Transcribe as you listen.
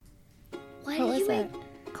was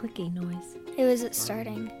that clicking noise? It was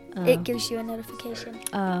starting. Oh. It gives you a notification.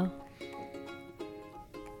 Oh.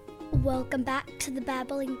 Welcome back to the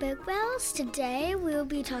Babbling Bigwells. Today we will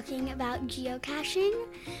be talking about geocaching.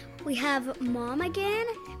 We have Mom again,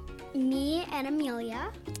 me, and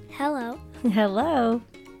Amelia. Hello. Hello.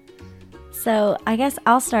 So I guess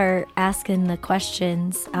I'll start asking the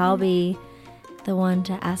questions. I'll be the one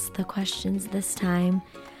to ask the questions this time.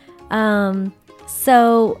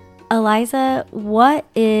 So Eliza, what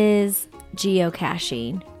is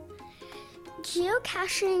geocaching?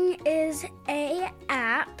 Geocaching is a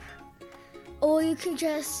app, or you could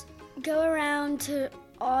just go around to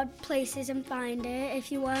odd places and find it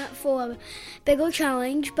if you want it for a bigger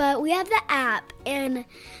challenge. But we have the app, and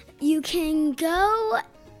you can go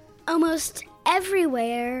almost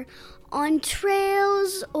everywhere on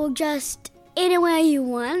trails or just anywhere you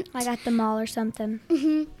want. Like at the mall or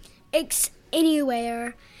something. It's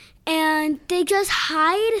anywhere, and they just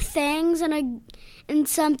hide things in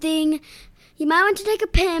something. You might want to take a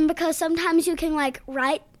pen because sometimes you can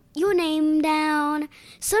write your name down.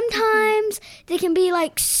 Sometimes they can be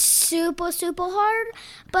super hard,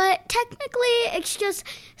 but technically it's just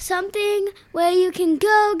something where you can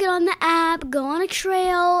go get on the app, go on a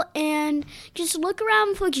trail, and just look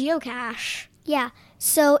around for geocache. Yeah.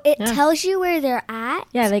 So it tells you where they're at.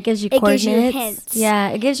 Yeah, that gives you It coordinates. gives you hints. Yeah,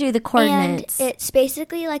 it gives you the coordinates. And it's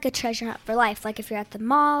basically like a treasure hunt for life. Like if you're at the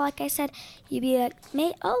mall, like I said, you'd be like,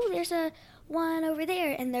 there's a one over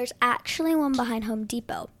there. And there's actually one behind Home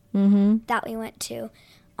Depot that we went to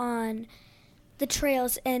on the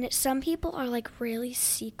trails. And some people are really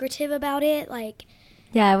secretive about it.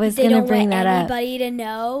 Yeah, I was They going to don't bring want that up. anybody to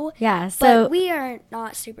know. Yeah, so But we are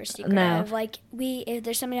not super secretive. No. If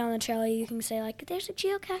there's somebody on the trail, you can say there's a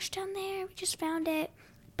geocache down there. We just found it.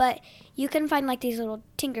 But you can find these little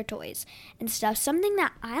Tinker Toys and stuff. Something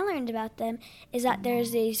that I learned about them is that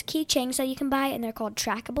there's these keychains that you can buy, and they're called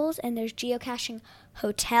trackables, and there's geocaching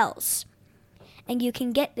hotels. And you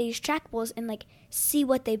can get these trackables and see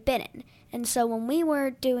what they've been in. And so when we were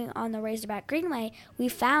doing on the Razorback Greenway, we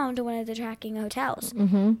found one of the tracking hotels.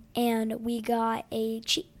 And we got a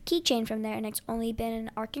keychain from there, and it's only been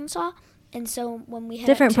in Arkansas. And so when we head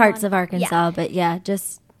different up to parts of Arkansas, Yeah. but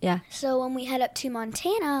yeah. So when we head up to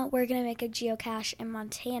Montana, we're going to make a geocache in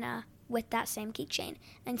Montana with that same keychain.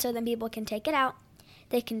 And so then people can take it out,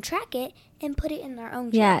 they can track it, and put it in their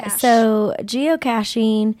own geocache. Yeah, so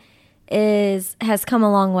geocaching has come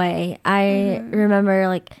a long way. I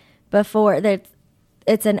remember before that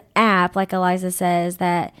it's an app, like Eliza says,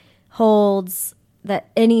 that holds that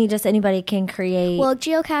anybody can create. Well,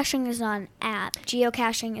 geocaching is not an app.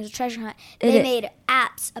 Geocaching is a treasure hunt. They made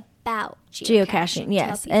apps about geocaching. to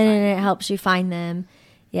Yes, help you and find it helps you find them.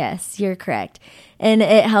 Yes, you're correct. And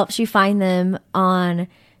it helps you find them on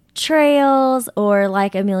trails, or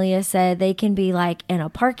like Amelia said, they can be in a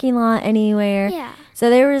parking lot anywhere. Yeah. So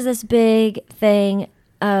there was this big thing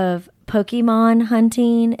of Pokemon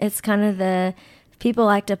hunting. It's kind of people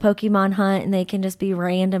like to Pokemon hunt, and they can just be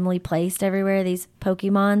randomly placed everywhere, these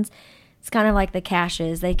Pokemons. It's kind of like the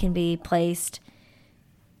caches. They can be placed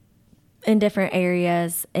in different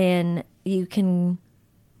areas, and you can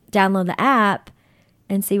download the app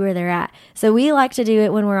and see where they're at. So we like to do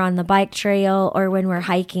it when we're on the bike trail or when we're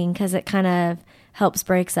hiking, because it kind of helps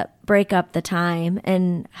break up the time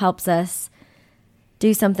and helps us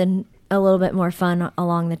do something a little bit more fun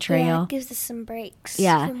along the trail. Yeah, it gives us some breaks.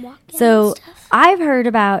 Yeah. From walking So and stuff. I've heard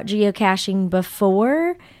about geocaching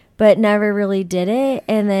before, but never really did it.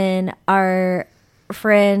 And then our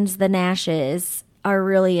friends, the Nashes, are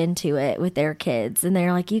really into it with their kids. And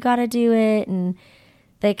they're like, you got to do it. And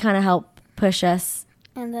they kind of help push us.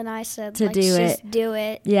 And then I said, to let's do just it. do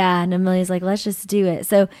it. Yeah. And Amelia's like, let's just do it.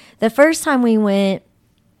 So the first time we went,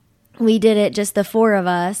 we did it just the four of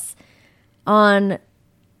us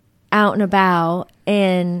out and about,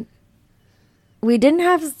 and we didn't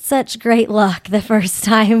have such great luck the first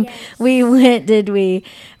time we went, did we?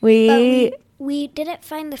 But we didn't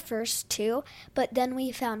find the first two, but then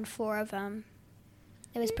we found four of them.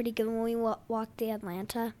 It was pretty good when we walked the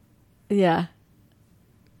Atlanta. Yeah.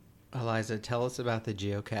 Eliza, tell us about the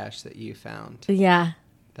geocache that you found. Yeah.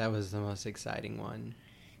 That was the most exciting one.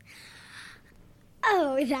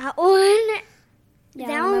 Oh, that one? Yeah,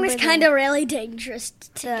 That one was kind of really dangerous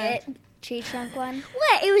to get. Tree trunk one.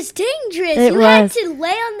 What? It was dangerous. It You was. had to lay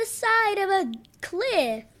on the side of a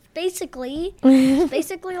cliff, basically.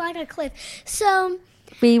 Basically like a cliff. So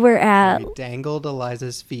We were at. We dangled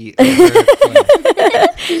Eliza's feet over a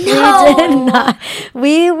cliff. We did not.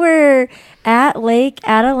 We were at Lake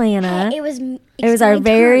Atalanta. Hey, it was our my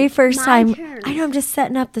very turn. first My time. turn. I know, I'm just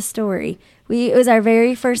setting up the story. It was our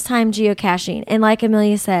very first time geocaching. And like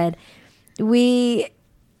Amelia said, we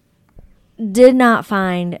did not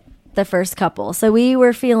find the first couple. So we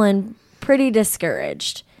were feeling pretty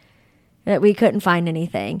discouraged that we couldn't find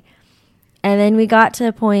anything. And then we got to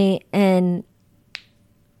a point and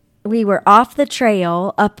we were off the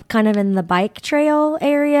trail, up kind of in the bike trail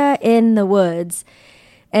area in the woods,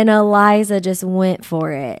 and Eliza just went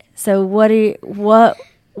for it. So what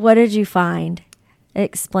did you find?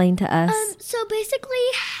 Explain to us. So basically,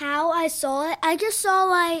 how I saw it, I just saw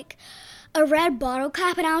like a red bottle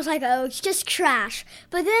cap, and I was like, "Oh, it's just trash."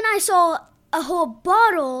 But then I saw a whole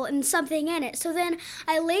bottle and something in it. So then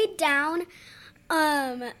I laid down,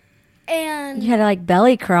 and You had to like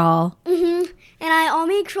belly crawl. and I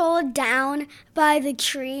only crawled down by the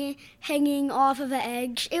tree, hanging off of an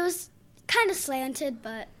edge. It was kind of slanted,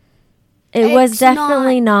 but It was It's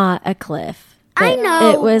definitely not a cliff. I but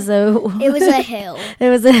know. It was a It was a hill it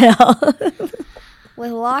was a hill.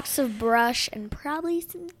 with lots of brush and probably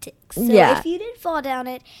some ticks. So Yeah. if you did fall down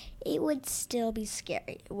it, it would still be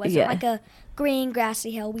scary. It wasn't Yeah. like a green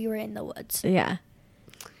grassy hill. We were in the woods. Yeah.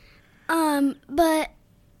 But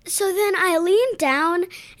so then I leaned down,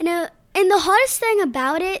 and the hardest thing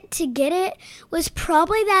about it to get it was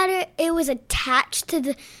probably that it was attached to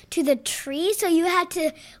the tree, so you had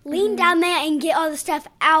to lean down there and get all the stuff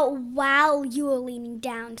out while you were leaning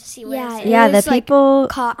down to see where Yeah, it's it Yeah, the was, like, people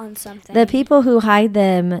Caught on something. the people who hide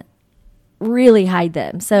them really hide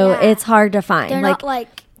them. So Yeah. it's hard to find. They're not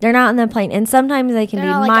like they're not in the plane, and sometimes they can They're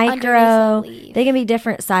be not, like, micro. underneath the leaf. They can be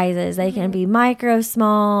different sizes. They can be micro,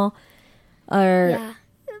 small, or yeah.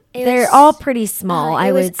 It they're was- all pretty small. I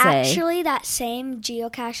it would was say. actually that same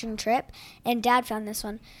geocaching trip, and Dad found this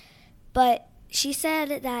one, but she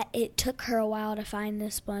said that it took her a while to find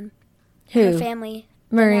this one. Her Who? family,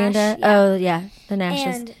 the Miranda. Nash, yeah. Oh yeah, the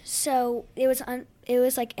Nashes. And so it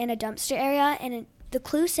was like in a dumpster area, and the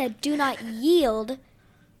clue said, "Do not yield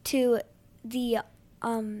to the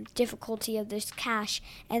difficulty of this cache."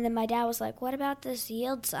 And then my dad was like, "What about this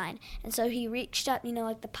yield sign?" And so he reached up,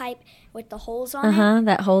 like the pipe with the holes on it.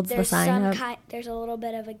 That holds the There's sign up. there's a little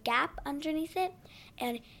bit of a gap underneath it,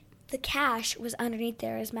 and the cache was underneath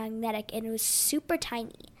there. It was magnetic, and it was super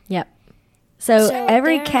tiny. Yep. So So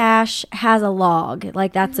every there- cache has a log.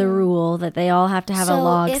 Like that's a rule that they all have to have a So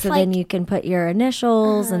log. if, So then like- you can put your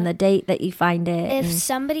initials and the date that you find it. If and-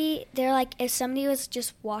 somebody was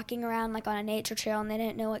just walking around like on a nature trail and they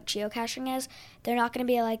didn't know what geocaching is, they're not going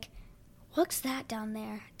to be like, "What's that down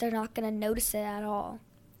there?" They're not going to notice it at all.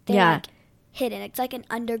 They're Yeah. like hidden. It's like an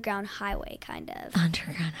underground highway kind of.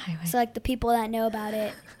 Underground highway. So like the people that know about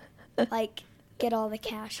it, like get all the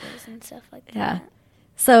caches and stuff like Yeah. that.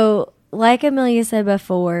 So, like Amelia said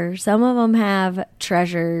before, some of them have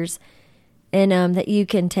treasures in them that you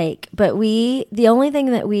can take. But the only thing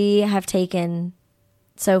that we have taken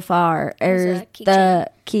so far is a keychain.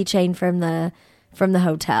 the keychain from the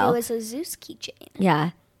hotel. It was a Zeus keychain. Yeah.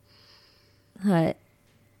 But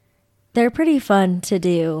they're pretty fun to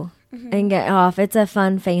do and get off. It's a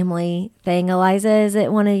fun family thing. Eliza, is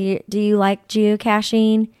it one of you? Do you like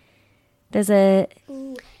geocaching? Does it?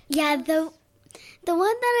 Yeah, the one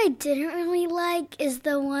that I didn't really like is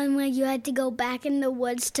the one where you had to go back in the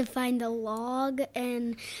woods to find a log,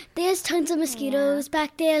 and there's tons of mosquitoes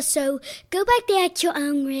back there, so go back there at your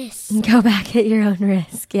own risk. Go back at your own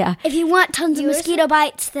risk. Yeah. If you want tons of Yours- mosquito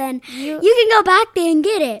bites, then you can go back there and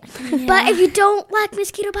get it. But if you don't like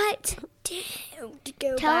mosquito bites, don't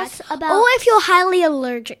go Tell back. us about- Or if you're highly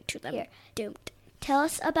allergic to them, Here. don't. Tell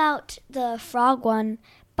us about the frog one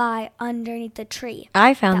by underneath the tree.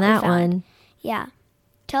 I found That that, we found. one. Yeah.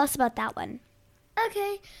 Tell us about that one.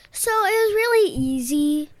 Okay, so it was really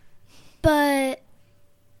easy, but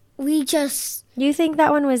we just... You think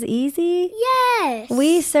that one was easy? Yes!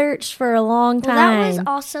 We searched for a long Well, time. that was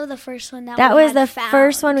also the first one that That we was had the found.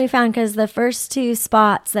 first one we found because the first two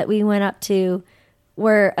spots that we went up to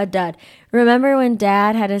were a dud. Remember when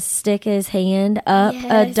Dad had to stick his hand up a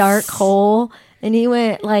Yes. dark hole and he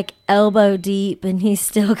went like elbow deep and he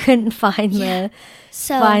still couldn't find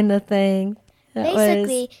So the thing. That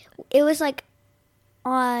basically, it was like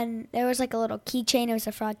there was like a little keychain. It was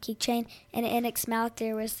a frog keychain, and in its mouth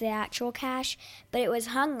there was the actual cache, but it was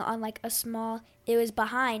hung on like it was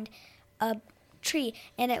behind a tree,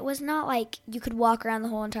 and it was not like you could walk around the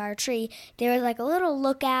whole entire tree. There was like a little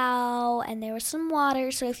lookout, and there was some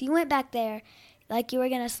water, so if you went back there, like you were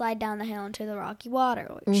going to slide down the hill into the rocky water,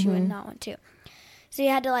 which you would not want to. So you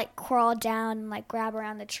had to like crawl down and like grab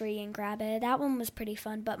around the tree and grab it. That one was pretty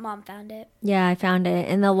fun, but Mom found it. Yeah, I found it.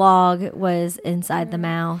 And the log was inside the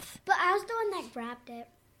mouth. But I was the one that grabbed it.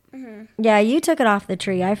 Yeah, you took it off the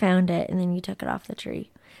tree. I found it, and then you took it off the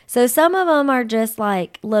tree. So some of them are just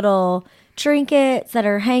like little trinkets that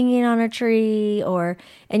are hanging on a tree,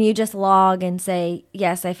 and you just log and say,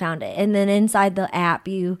 yes, I found it. And then inside the app,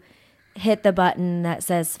 you hit the button that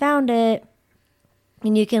says found it,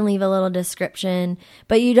 and you can leave a little description,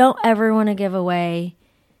 but you don't ever want to give away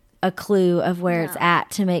a clue of where it's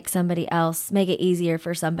at to make it easier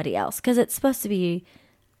for somebody else, because it's supposed to be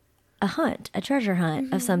a treasure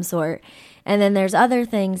hunt of some sort. And then there's other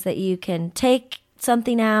things that you can take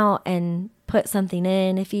something out and put something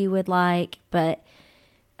in if you would like, but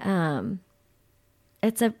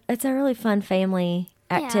it's a really fun family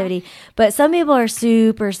activity. But some people are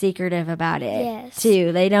super secretive about it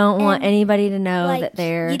too. They don't want anybody to know that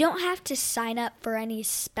they're... You don't have to sign up for any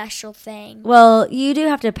special thing. Well, you do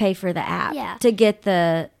have to pay for the app to get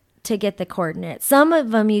the coordinates. Some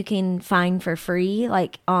of them you can find for free,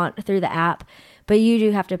 like through the app, but you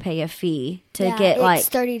do have to pay a fee to get it's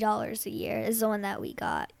 $30 a year is the one that we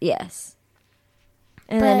got. Yes.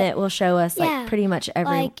 And then it will show us pretty much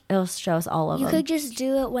it'll show us all of them. You could just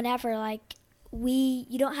do it whenever,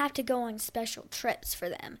 you don't have to go on special trips for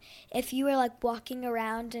them. If you were like walking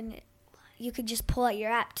around, and you could just pull out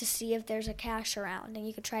your app to see if there's a cache around, and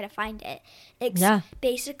you could try to find it.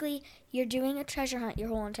 Basically, you're doing a treasure hunt your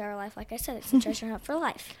whole entire life. Like I said, it's a treasure hunt for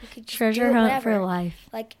life. You could just treasure hunt for life.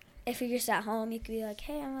 Like if you're just at home, you could be like,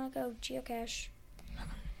 "Hey, I'm gonna go geocache."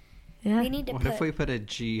 Yeah. We need to What if we put a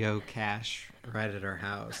geocache right at our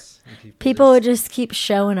house? And people would just keep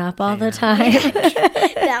showing up all the time.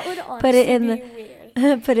 That would honestly be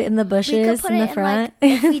weird. Put it in the bushes in the front.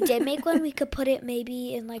 If we did make one, we could put it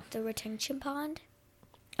maybe in like the retention pond.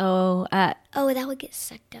 Oh, that would get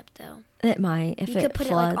sucked up though. It might if you it could put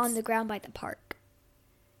floods. it like on the ground by the park,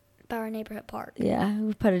 by our neighborhood park. Yeah,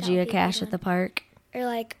 we put a geocache at the park, or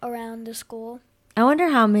like around the school. I wonder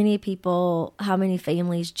how many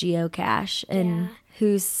families geocache and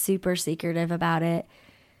who's super secretive about it.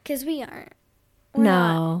 Because we aren't.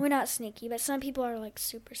 We're not sneaky, but some people are like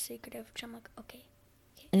super secretive, which I'm like, okay.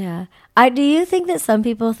 Yeah. Do you think that some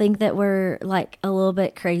people think that we're like a little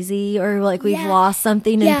bit crazy or like we've lost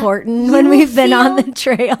something important when we've been on the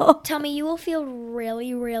trail? Tell me, you will feel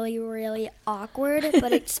really, really, really awkward,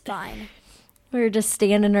 but it's fine. We were just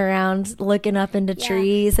standing around looking up into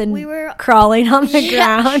trees and we were crawling on the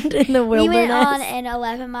ground in the wilderness. We went on an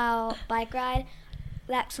 11-mile bike ride.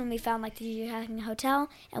 That's when we found like the geocaching hotel,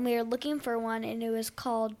 and we were looking for one, and it was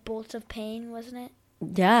called Bolts of Pain, wasn't it?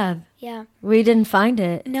 Yeah. Yeah. We didn't find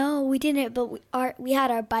it. No, we didn't, but we had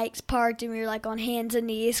our bikes parked, and we were like on hands and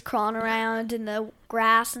knees crawling around in the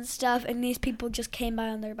grass and stuff, and these people just came by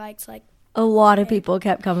on their bikes like... A lot of people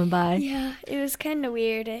kept coming by. Yeah, it was kind of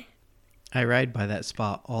weird. I ride by that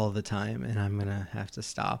spot all the time, and I'm gonna have to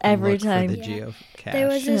stop every and look time for the geocache. There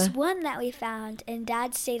was this one that we found, and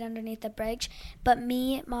Dad stayed underneath the bridge, but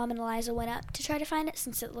me, Mom, and Eliza went up to try to find it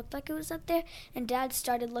since it looked like it was up there, and Dad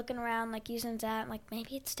started looking around, like using that, like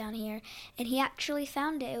maybe it's down here, and he actually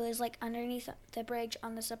found it. It was like underneath the bridge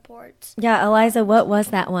on the supports. Yeah, Eliza, what was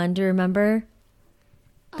that one? Do you remember?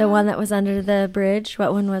 The one that was under the bridge?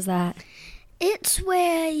 What one was that? It's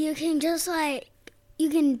where you can just you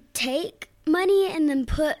can take money and then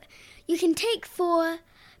you can take 4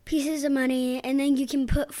 pieces of money and then you can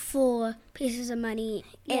put 4 pieces of money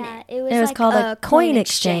in it. It was like called a coin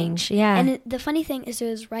exchange. Yeah. And the funny thing is it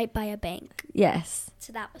was right by a bank. Yes.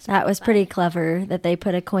 So that was pretty clever that they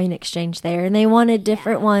put a coin exchange there, and they wanted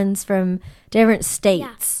different ones from different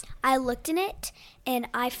states. Yeah. I looked in it and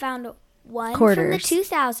I found one Quarters. from the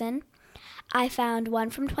 2000. I found one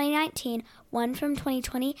from 2019, one from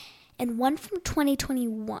 2020, and one from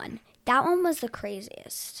 2021. That one was the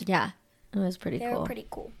craziest. Yeah, it was pretty cool. They were pretty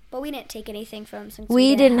cool. But we didn't take anything from them since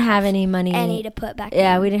we didn't have any money. Any to put back in.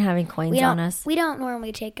 Yeah, we didn't have any coins on us. We don't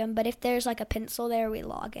normally take them, but if there's like a pencil there, we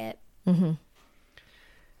log it. Mm-hmm.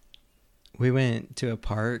 We went to a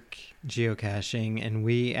park geocaching, and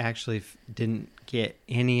we actually didn't get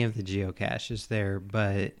any of the geocaches there,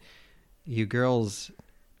 but you girls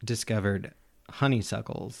discovered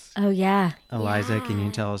honeysuckles. Oh, yeah. Eliza, can you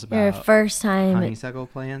tell us about your first time honeysuckle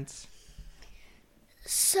plants?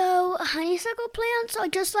 So honeysuckle plants are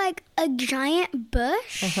just like a giant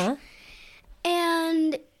bush. Uh-huh.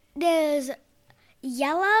 And there's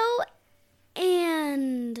yellow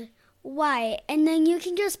and white. And then you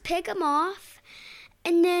can just pick them off.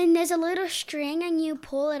 And then there's a little string and you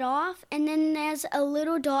pull it off. And then there's a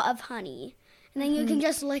little dot of honey. And then you can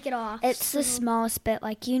just lick it off. It's the smallest bit.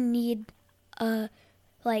 Like you need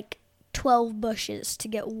like 12 bushes to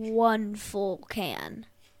get one full can,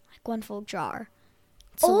 like one full jar.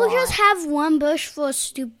 It's a Or lot. just have one bush for a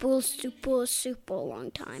super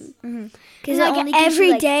long time. Because Like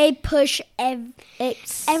every day, push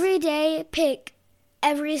it's every day, pick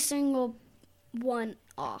every single one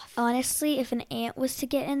off. honestly, if an ant was to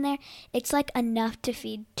get in there, it's like enough to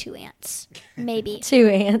feed 2 ants, maybe. 2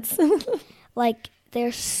 ants. Like,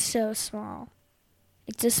 they're so small.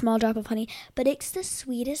 It's a small drop of honey, but it's the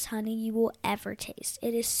sweetest honey you will ever taste.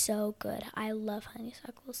 It is so good. I love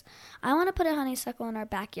honeysuckles. I want to put a honeysuckle in our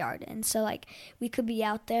backyard, and so like we could be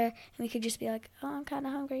out there and we could just be like, "Oh, I'm kind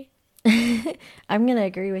of hungry." I'm going to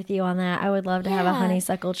agree with you on that. I would love to have a Yeah.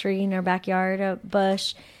 honeysuckle tree in our backyard, a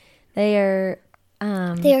bush. They are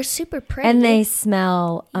They are super pretty, and they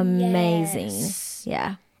smell amazing. Yes.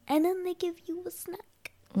 Yeah. and then they give you a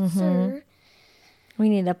snack, Mm-hmm. sir. We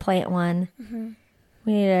need to plant one.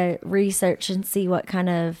 We need to research and see what kind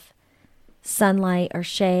of sunlight or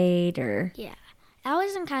shade or Yeah, I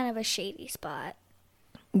was in kind of a shady spot.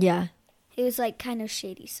 yeah. It was like kind of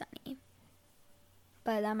shady sunny,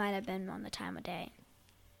 but that might have been on the time of day,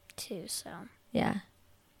 too. So Yeah.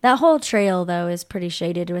 That whole trail though is pretty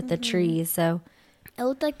shaded with the trees, so it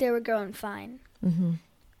looked like they were growing fine. they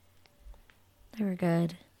were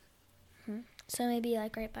good. So maybe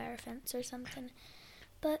like right by our fence or something.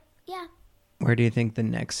 But yeah, Where do you think the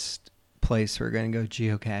next place we're going to go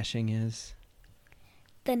geocaching is?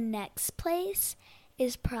 the next place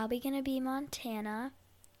is probably going to be Montana,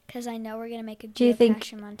 because I know we're going to make a Do you think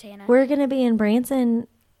geocache in Montana. We're going to be in Branson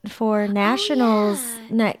for Nationals yeah.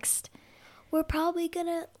 next. We're probably going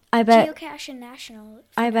to I bet geocache in National.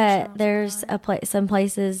 I bet Nationals there's some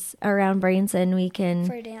places around Branson we can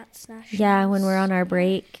for dance nationals. yeah, when we're on our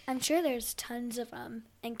break. I'm sure there's tons of them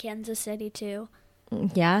in Kansas City too.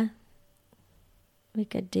 Yeah. We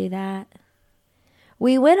could do that.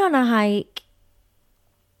 We went on a hike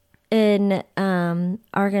in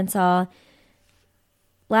Arkansas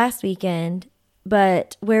last weekend,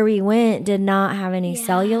 but where we went did not have any Yeah.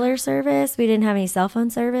 cellular service. We didn't have any cell phone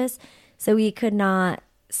service, so we could not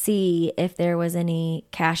see if there was any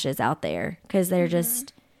caches out there because there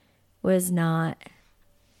just was not.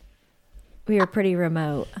 We were pretty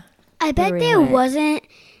remote. I bet we there went. wasn't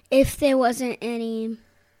if there wasn't any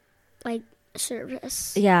like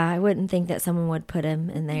service. Yeah, I wouldn't think that someone would put them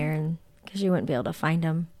in there, and because you wouldn't be able to find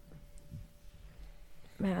them.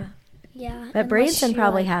 Yeah, Yeah. but unless Branson you,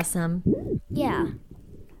 probably like- has some. Yeah.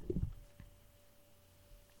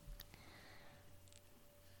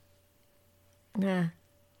 Yeah.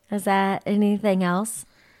 Is that anything else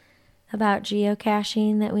about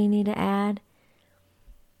geocaching that we need to add?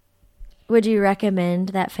 Would you recommend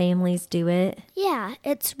that families do it? Yeah,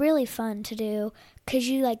 it's really fun to do because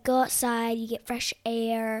you like go outside, you get fresh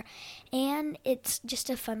air, and it's just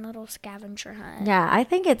a fun little scavenger hunt. Yeah, I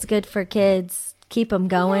think it's good for kids. Keep them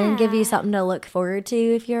going. Give you Yeah. something to look forward to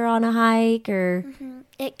if you're on a hike or.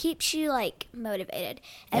 It keeps you like motivated,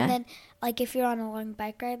 and Yeah. then like if you're on a long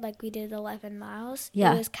bike ride, like we did 11 miles,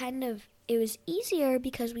 Yeah. it was easier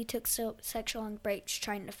because we took such long breaks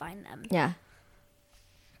trying to find them, Yeah.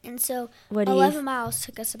 and so What do 11 you? miles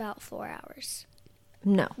took us about 4 hours.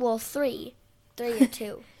 No. Well, three or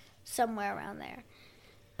two, somewhere around there,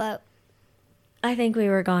 but I think we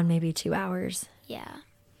were gone maybe 2 hours. yeah.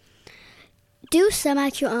 Do some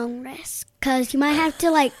at your own risk, because you might have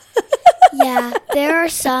to like. Yeah, there are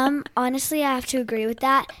some, honestly, I have to agree with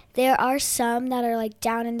that. There are some that are like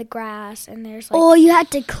down in the grass, and there's like, Or you had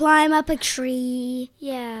to climb up a tree.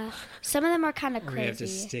 yeah, some of them are kind of Or you have to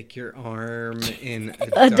crazy. stick your arm in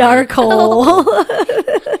A dark hole.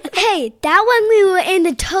 Hey, that one we were in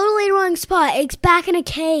the totally wrong spot. It's back in a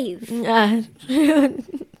cave.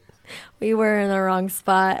 We were in the wrong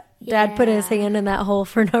spot. Dad put his Yeah. hand in that hole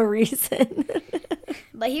for no reason.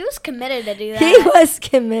 But he was committed to do that. He was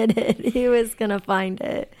committed. He was going to find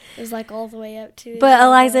it. It was like all the way up to. But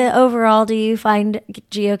Eliza, overall, do you find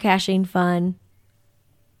geocaching fun?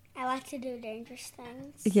 I like to do dangerous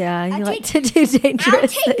things. Yeah, you I'll like to do dangerous I'll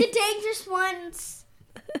take the things. dangerous ones.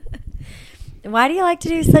 Why do you like to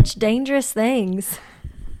do such dangerous things?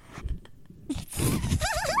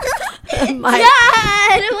 Mike,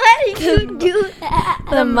 Dad, why did you do that?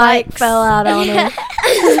 the mic fell out on him.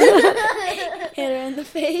 hit her in the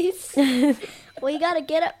face. Well, you gotta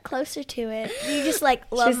get up closer to it. Do you just like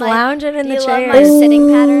love She's my? lounging in Do the you love chair. my sitting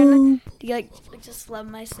pattern? Do you like just love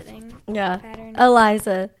my sitting Yeah. pattern?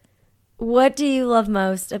 Eliza, what do you love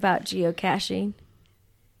most about geocaching?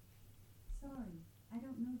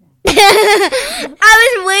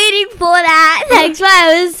 I was waiting for that. That's why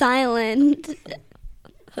I was silent.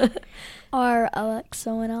 Our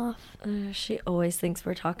Alexa went off. She always thinks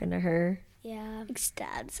we're talking to her. Yeah.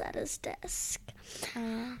 Dad's at his desk.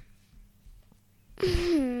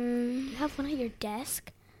 You have one at your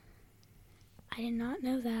desk? I did not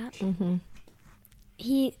know that. Mm-hmm.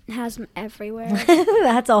 He has them everywhere.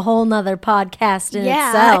 That's a whole nother podcast in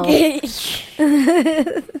itself.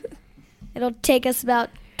 It'll take us about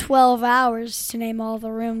 12 hours to name all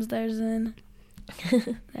the rooms there's in.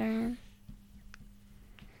 They're in.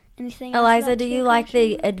 Anything else Eliza, about do you like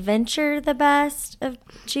the geocaching? adventure the best of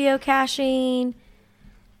geocaching?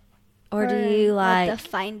 Or do you like the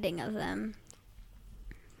finding of them?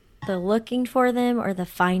 the looking for them, or the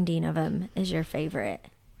finding of them is your favorite?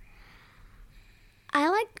 I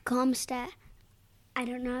like Comstat. I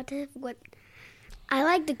don't know what. I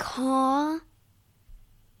like the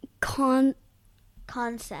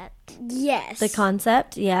Concept. Yes. The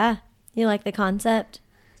concept? Yeah. You like the concept?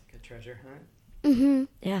 Like a treasure hunt. Mm-hmm.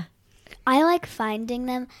 Yeah. I like finding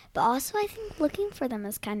them, but also I think looking for them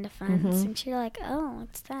is kind of fun. Mhm. Since you're like, oh,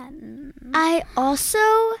 what's that? I also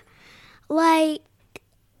like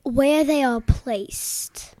where they are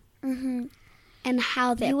placed Mm-hmm. and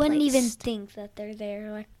how they're You wouldn't even placed. think that they're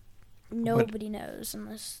there. Like, nobody knows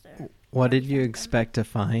unless they're. What did you expect to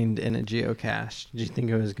find in a geocache? Did you think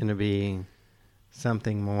it was going to be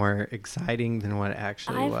something more exciting than what it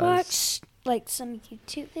actually I've was? watched like some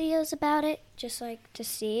YouTube videos about it, just like to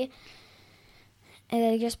see. And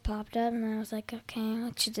it just popped up, and I was like, okay,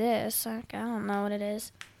 what's this? Like, I don't know what it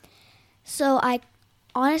is. So I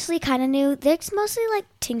honestly kind of knew. There's mostly like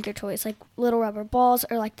Tinker Toys, like little rubber balls,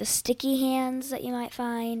 or like the sticky hands that you might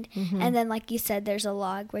find. Mhm. And then, like you said, there's a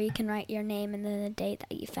log where you can write your name and then the date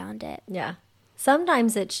that you found it. Yeah.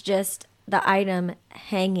 Sometimes it's just the item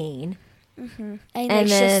hanging, Mm-hmm. and it's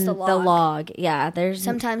then just the log. Yeah, there's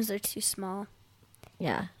Sometimes they're too small.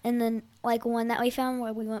 yeah. And then, like, one that we found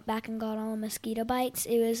where we went back and got all the mosquito bites,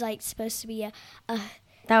 it was, like, supposed to be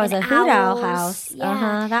That was an a Hoot Owl owl's- house. yeah.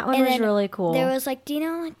 Uh-huh. That one And was then really cool. There was, like, do you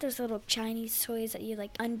know, like, those little Chinese toys that you,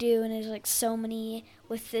 like, undo, and there's, like, so many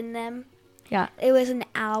within them? Yeah. It was an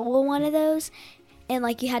owl, one of those, and,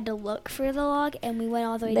 like, you had to look for the log, and we went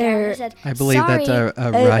all the way down There- and said, I believe sorry. that's a It's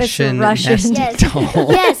a Russian, Russian- nesting Yes.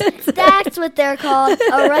 doll. Yes, that's what they're called,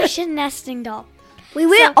 a Russian nesting doll. We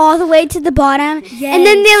went all the way to the bottom, and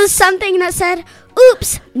then Yes. there was something that said,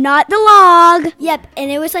 "Oops, not the log." Yep, and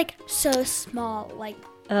it was, like, so small, like,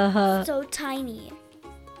 Uh-huh. so tiny.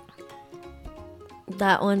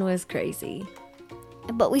 That one was crazy.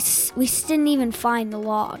 But we didn't even find the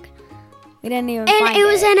log. We didn't even And find it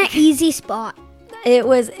was in an easy spot. It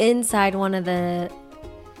was inside one of the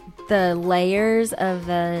layers of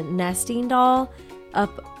the nesting doll,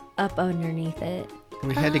 up underneath it.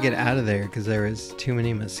 We had to get out of there because there was too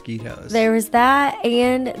many mosquitoes. There was that,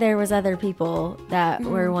 and there was other people that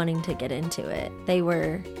were wanting to get into it.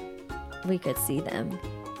 We could see them.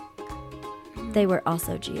 They were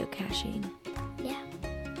also geocaching. Yeah.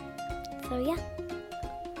 So yeah.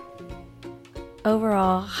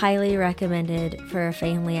 Overall, highly recommended for a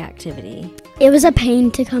family activity. It was a pain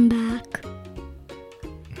to come back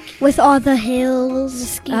with all the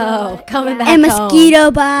hills Coming back and home. mosquito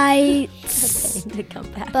bites. To come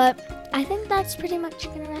back. But I think that's pretty much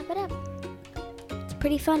gonna wrap it up. It's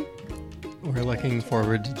pretty fun. We're looking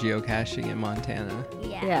forward to geocaching in Montana.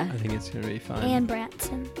 Yeah. I think it's going to be fun. And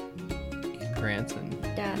Branson. And Branson.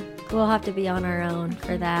 Yeah. We'll have to be on our own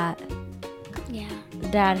for that. Yeah.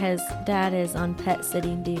 Dad is on pet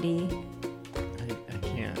sitting duty.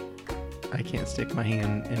 I can't stick my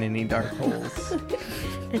hand in any dark holes.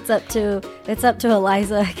 It's up to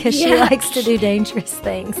Eliza because she likes to do dangerous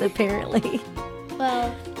things apparently.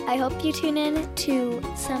 Well, I hope you tune in to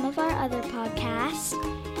some of our other podcasts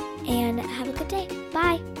and have a good day.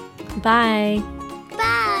 Bye. Bye.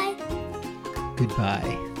 Bye.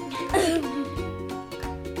 Goodbye.